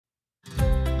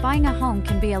Buying a home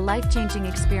can be a life-changing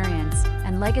experience,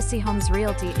 and Legacy Homes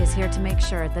Realty is here to make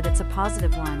sure that it's a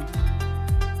positive one.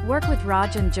 Work with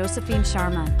Raj and Josephine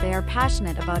Sharma. They are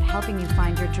passionate about helping you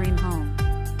find your dream home.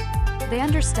 They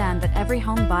understand that every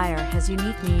home buyer has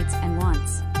unique needs and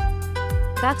wants.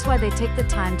 That's why they take the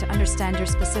time to understand your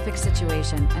specific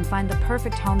situation and find the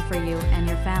perfect home for you and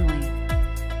your family.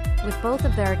 With both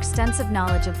of their extensive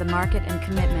knowledge of the market and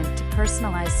commitment to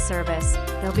personalized service,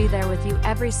 they'll be there with you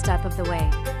every step of the way.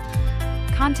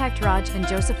 Contact Raj and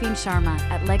Josephine Sharma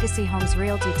at Legacy Homes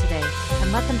Realty today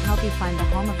and let them help you find the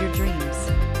home of your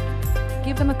dreams.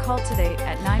 Give them a call today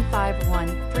at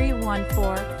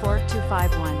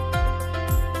 951-314-4251.